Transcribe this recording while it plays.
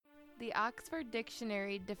The Oxford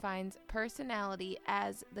Dictionary defines personality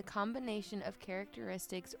as the combination of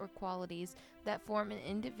characteristics or qualities that form an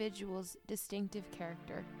individual's distinctive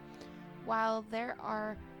character. While there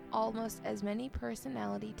are almost as many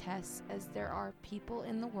personality tests as there are people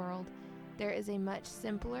in the world, there is a much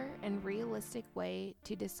simpler and realistic way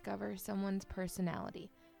to discover someone's personality.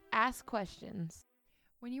 Ask questions.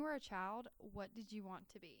 When you were a child, what did you want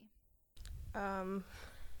to be?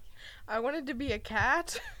 I wanted to be a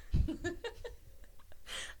cat.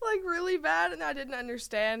 Like really bad, and I didn't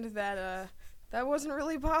understand that that wasn't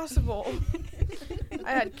really possible.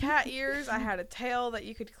 I had cat ears, I had a tail that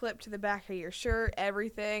you could clip to the back of your shirt,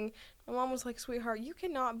 everything. My mom was like, "Sweetheart, you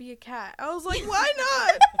cannot be a cat." I was like, "Why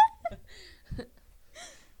not?"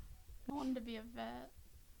 I wanted to be a vet.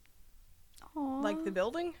 Aww. Like the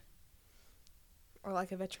building? Or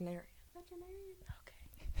like a veterinarian? Veterinarian.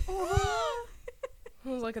 Okay. I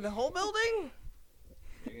was like, the whole building?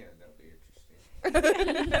 Yeah, that'd be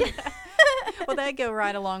interesting. Well, that'd go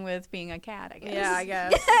right along with being a cat, I guess. Yeah, I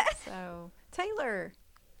guess. So, Taylor.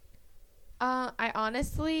 I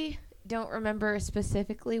honestly don't remember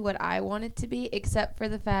specifically what I wanted to be, except for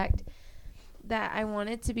the fact that I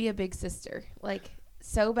wanted to be a big sister, like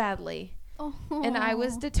so badly. Oh. And I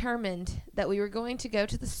was determined that we were going to go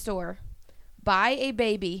to the store, buy a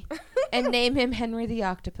baby, and name him Henry the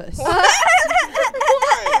Octopus.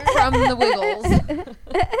 From the Wiggles.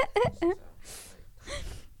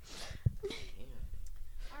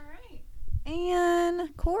 All right.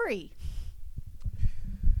 And Corey.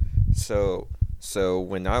 So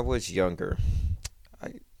when I was younger,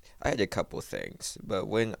 I had a couple things, but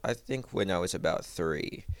when I was about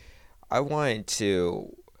 3, I wanted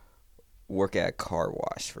to work at a car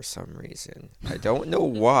wash for some reason. I don't know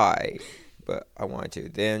why, but I wanted to.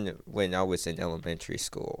 Then when I was in elementary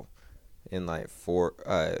school, in like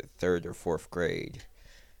 3rd or 4th grade,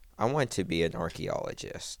 I wanted to be an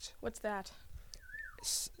archaeologist. What's that?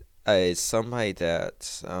 It's somebody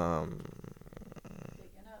that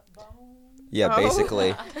yeah, Oh.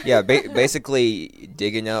 basically, basically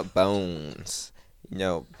digging up bones. You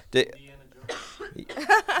know,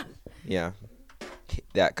 yeah,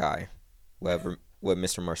 that guy, what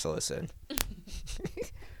Mr. Marcellus said.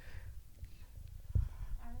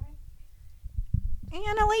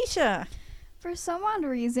 And Alicia. For some odd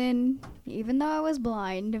reason, even though I was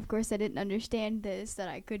blind, of course I didn't understand this, that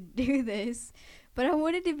I could do this, but I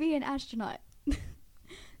wanted to be an astronaut.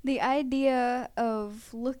 The idea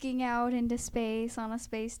of looking out into space on a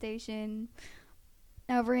space station,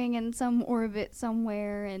 hovering in some orbit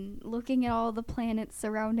somewhere, and looking at all the planets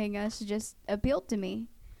surrounding us just appealed to me.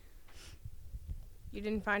 You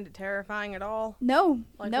didn't find it terrifying at all? No,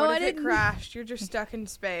 Like, no, what I if it didn't. crashed? You're just stuck in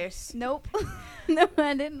space. Nope. No,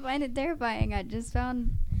 I didn't find it terrifying. I just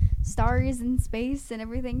found stars and space and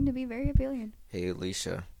everything to be very appealing. Hey,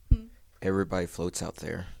 Alicia, everybody floats out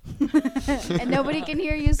there. And nobody can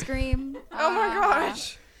hear you scream. Oh my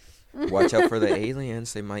gosh. Watch out for the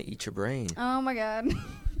aliens; they might eat your brain. Oh my god.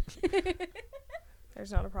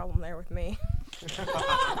 There's not a problem there with me.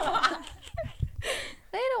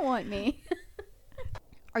 They don't want me.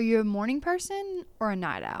 Are you a morning person or a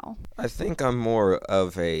night owl? I think I'm more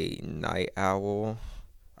of a night owl.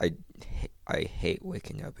 I hate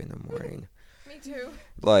waking up in the morning. Me too.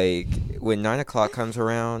 Like, when 9 o'clock comes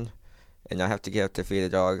around and I have to get up to feed the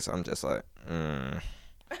dogs, I'm just like,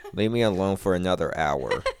 leave me alone for another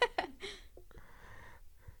hour.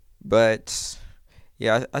 But,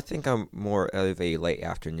 yeah, I think I'm more of a late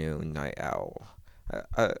afternoon night owl.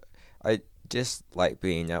 I just like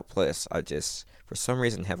being up, plus I just, for some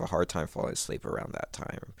reason, have a hard time falling asleep around that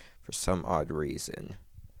time, for some odd reason.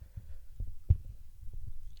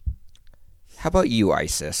 How about you,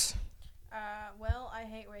 Isis? Well, I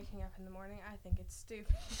hate waking up in the morning. I think it's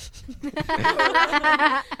stupid.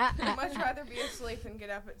 I'd much rather be asleep than get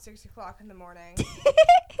up at 6 o'clock in the morning.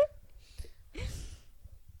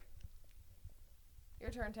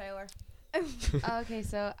 Your turn, Taylor. Okay,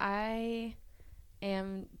 so I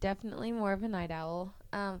am definitely more of a night owl.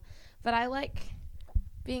 But I like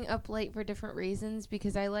being up late for different reasons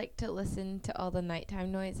because I like to listen to all the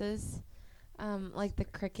nighttime noises, like the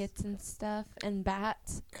crickets and stuff and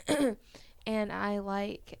bats. And I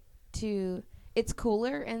like to, it's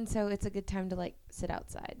cooler, and so it's a good time to, like, sit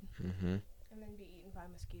outside. Mm-hmm. And then be eaten by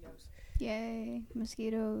mosquitoes. Yay,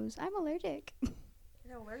 mosquitoes. I'm allergic.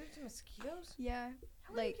 You're allergic to mosquitoes? Yeah.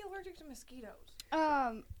 How do you get allergic to mosquitoes?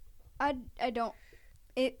 I don't.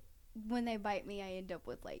 It when they bite me, I end up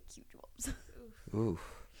with like huge wolves. Ooh.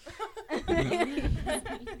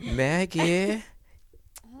 Maggie?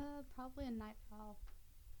 Probably a night owl.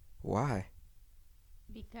 Why?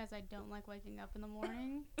 Because I don't like waking up in the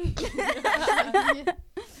morning.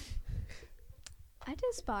 I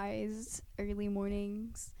despise early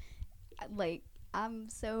mornings. Like,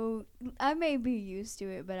 I may be used to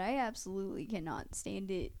it, but I absolutely cannot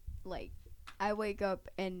stand it. Like, I wake up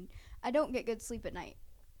and I don't get good sleep at night.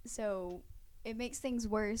 So it makes things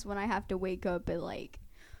worse when I have to wake up at like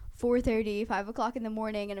 4:30, 5 o'clock in the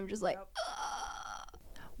morning, and I'm just like, ugh.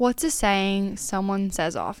 What's a saying someone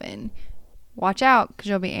says often? Watch out, because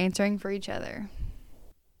you'll be answering for each other.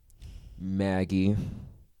 Maggie.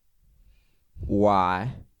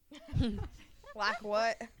 Why? Like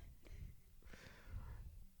what?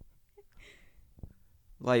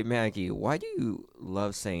 Like, Maggie, why do you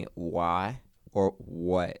love saying why or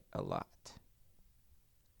what a lot?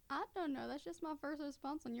 I don't know. That's just my first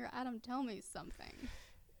response when you're Adam. Tell me something.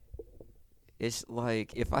 It's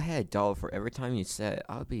like, if I had a dollar for every time you said it,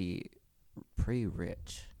 I'd be pretty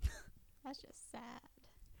rich. That's just sad.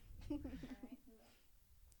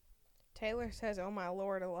 Taylor says, "Oh my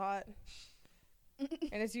lord," a lot.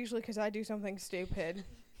 And it's usually because I do something stupid.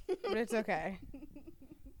 But it's okay.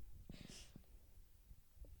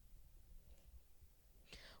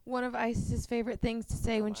 One of Ice's favorite things to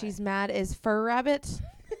say when she's mad is fur rabbit.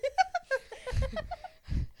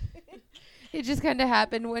 It just kind of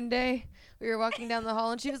happened one day. We were walking down the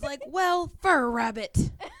hall and she was like, "Well, fur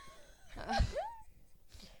rabbit."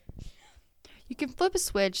 You can flip a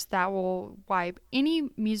switch that will wipe any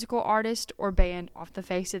musical artist or band off the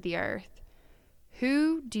face of the earth.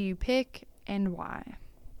 Who do you pick and why?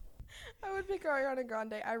 I would pick Ariana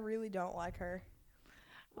Grande. I really don't like her.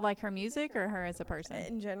 Like her music or her as a person?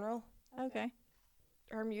 In general. Okay.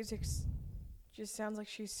 Her music just sounds like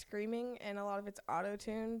she's screaming, and a lot of it's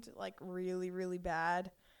auto-tuned, like really, really bad.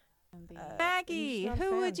 Maggie, I'm just not a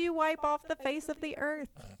who would fan. you wipe off the face of the earth?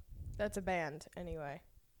 That's a band, anyway.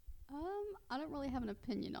 I don't really have an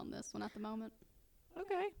opinion on this one at the moment.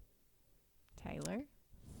 Okay. Taylor?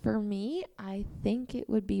 For me, I think it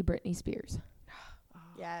would be Britney Spears.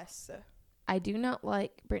 Yes. I do not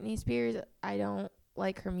like Britney Spears. I don't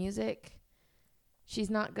like her music. She's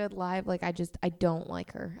not good live. Like, I don't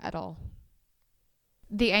like her at all.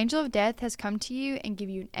 The angel of death has come to you and give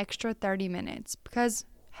you an extra 30 minutes because,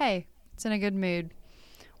 hey, it's in a good mood.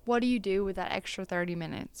 What do you do with that extra 30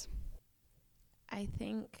 minutes? I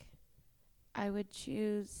think I would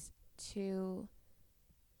choose to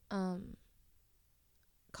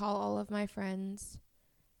call all of my friends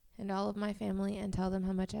and all of my family and tell them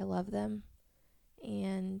how much I love them,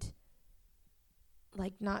 and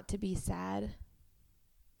like not to be sad.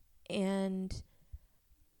 And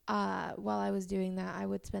while I was doing that, I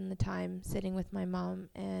would spend the time sitting with my mom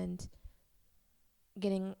and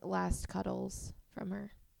getting last cuddles from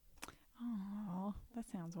her. Oh, that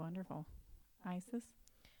sounds wonderful. Isis?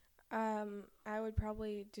 I would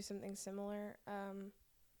probably do something similar,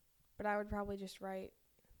 but I would probably just write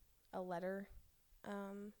a letter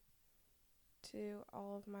to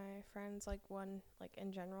all of my friends, like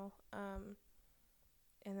in general,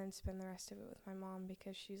 and then spend the rest of it with my mom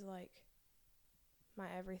because she's like my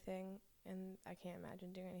everything, and I can't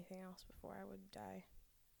imagine doing anything else before I would die.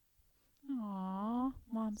 Aw,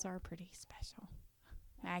 moms are pretty special.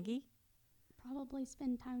 Maggie? Probably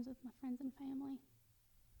spend times with my friends and family.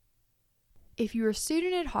 If you were a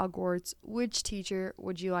student at Hogwarts, which teacher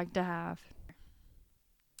would you like to have?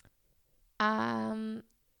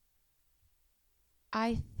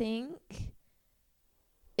 I think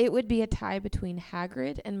it would be a tie between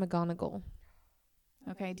Hagrid and McGonagall.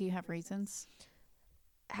 Okay, do you have reasons?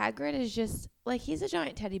 Hagrid is just, like, he's a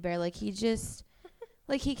giant teddy bear. Like, he just,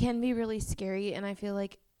 like, he can be really scary. And I feel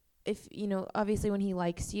like if, you know, obviously when he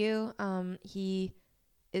likes you, he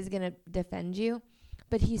is going to defend you.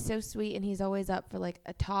 But he's so sweet, and he's always up for, like,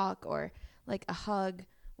 a talk or, like, a hug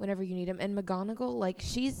whenever you need him. And McGonagall, like,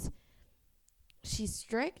 she's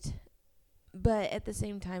strict, but at the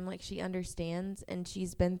same time, like, she understands, and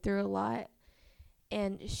she's been through a lot,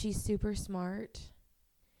 and she's super smart,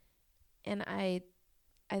 and I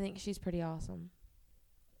think she's pretty awesome.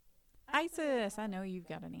 Isis, I know you've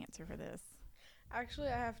got an answer for this. Actually,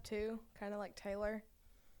 I have two, kind of like Taylor.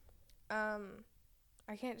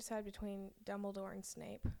 I can't decide between Dumbledore and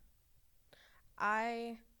Snape.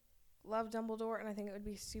 I love Dumbledore, and I think it would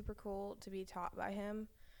be super cool to be taught by him,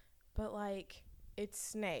 but, like, it's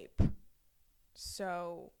Snape.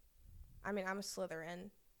 So, I mean, I'm a Slytherin,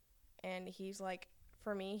 and he's, like,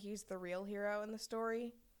 for me, he's the real hero in the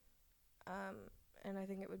story. And I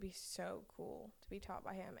think it would be so cool to be taught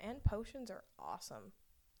by him. And potions are awesome.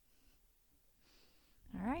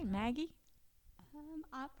 All right, Maggie?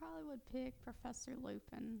 I probably would pick Professor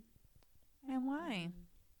Lupin. And why?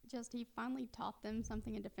 just he finally taught them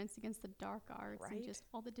something in Defense Against the Dark Arts Right? and just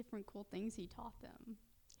all the different cool things he taught them.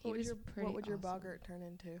 He was What would your pretty awesome. boggart turn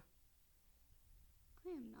into? I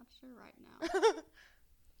am not sure right now.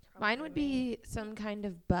 Mine would be some kind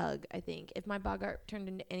of bug, I think. If my boggart turned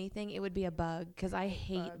into anything, it would be a bug because I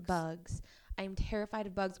hate bugs. I'm terrified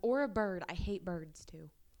of bugs. Or a bird. I hate birds, too.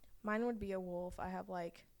 Mine would be a wolf. I have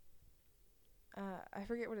like, I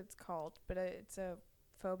forget what it's called, but it's a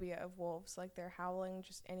phobia of wolves. Like they're howling,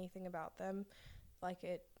 just anything about them, like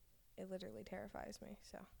it literally terrifies me.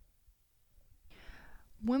 So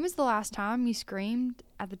When was the last time you screamed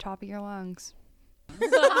at the top of your lungs?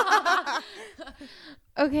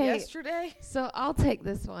 Okay. yesterday, So I'll take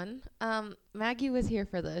this one. Maggie was here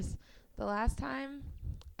for this. The last time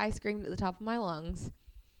I screamed at the top of my lungs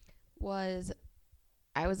was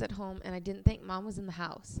I was at home and I didn't think Mom was in the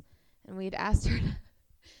house. And we had asked her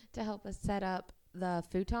to help us set up the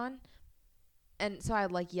futon. And so I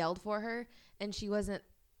like yelled for her and she wasn't,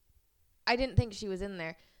 I didn't think she was in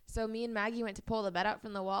there. So me and Maggie went to pull the bed out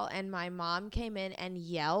from the wall and my mom came in and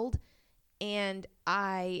yelled and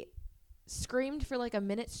I screamed for like a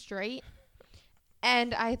minute straight.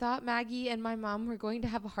 And I thought Maggie and my mom were going to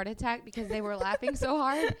have a heart attack because they were laughing so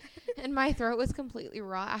hard. And my throat was completely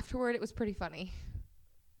raw. Afterward, it was pretty funny.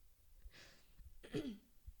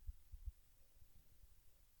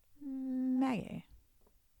 Maggie.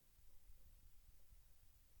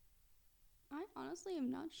 I honestly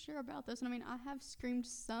am not sure about this. I mean, I have screamed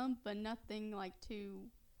some, but nothing like too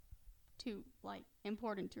like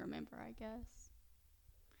important to remember, I guess.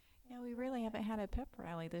 Yeah, we really haven't had a pep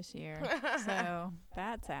rally this year, so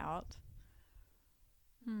that's out.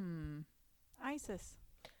 Isis.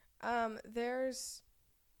 there's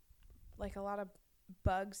like a lot of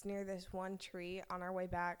bugs near this one tree on our way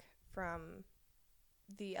back from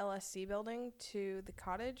the LSC building to the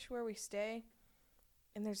cottage where we stay.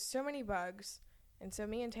 And there's so many bugs. And so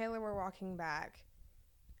me and Taylor were walking back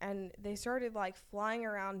and they started like flying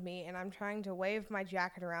around me and I'm trying to wave my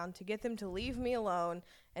jacket around to get them to leave me alone.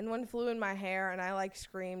 And one flew in my hair and I like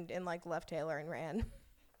screamed and like left Taylor and ran.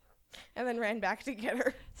 And then ran back to get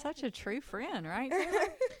her. Such a true friend, right, Taylor?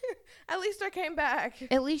 At least I came back.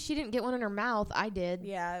 At least she didn't get one in her mouth. I did.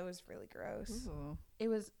 Yeah, it was really gross. Ooh. It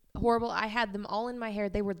was horrible. I had them all in my hair.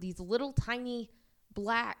 They were these little tiny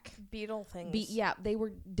black Beetle things. yeah, they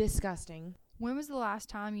were disgusting. When was the last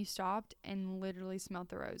time you stopped and literally smelled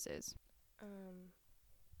the roses?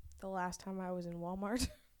 The last time I was in Walmart.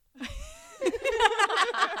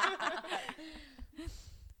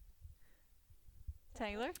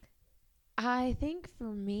 Taylor? I think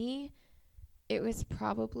for me, it was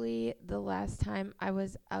probably the last time I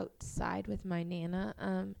was outside with my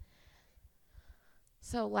Nana.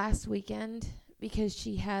 So last weekend, because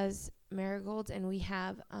she has marigolds and we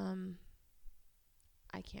have,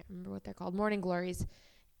 I can't remember what they're called, morning glories,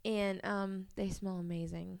 and they smell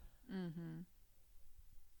amazing. Mm-hmm.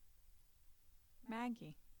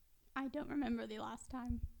 Maggie. I don't remember the last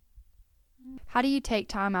time. How do you take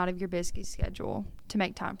time out of your busy schedule to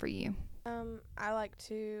make time for you? I like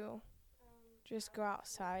to just go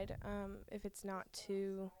outside if it's not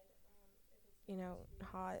too,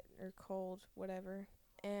 hot or cold, whatever.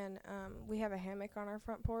 And we have a hammock on our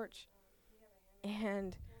front porch,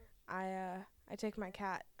 and I take my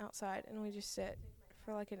cat outside and we just sit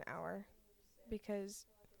for like an hour because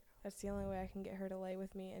that's the only way I can get her to lay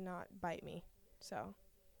with me and not bite me. So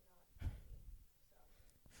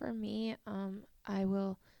For me, I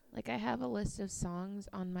will, I have a list of songs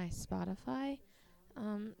on my Spotify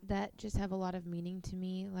that just have a lot of meaning to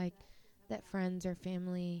me, like that friends or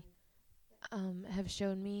family have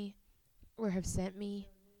shown me or have sent me,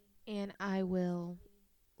 and I will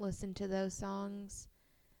listen to those songs.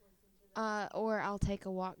 Or I'll take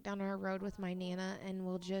a walk down our road with my Nana and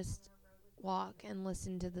we'll just walk and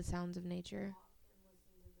listen to the sounds of nature.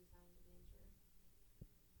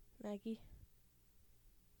 Maggie.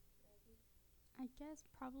 I guess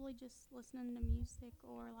probably just listening to music,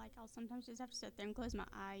 or I'll sometimes just have to sit there and close my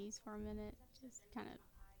eyes for a minute. Just kind of,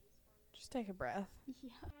 Just take a breath. yeah.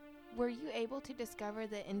 Were you able to discover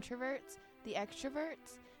the introverts, the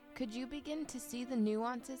extroverts? Could you begin to see the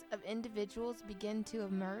nuances of individuals begin to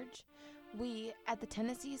emerge? We, at the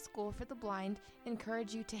Tennessee School for the Blind,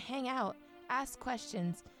 encourage you to hang out, ask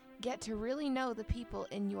questions, get to really know the people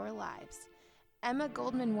in your lives. Emma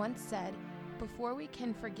Goldman once said, "Before we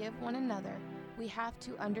can forgive one another, we have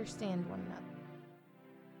to understand one another."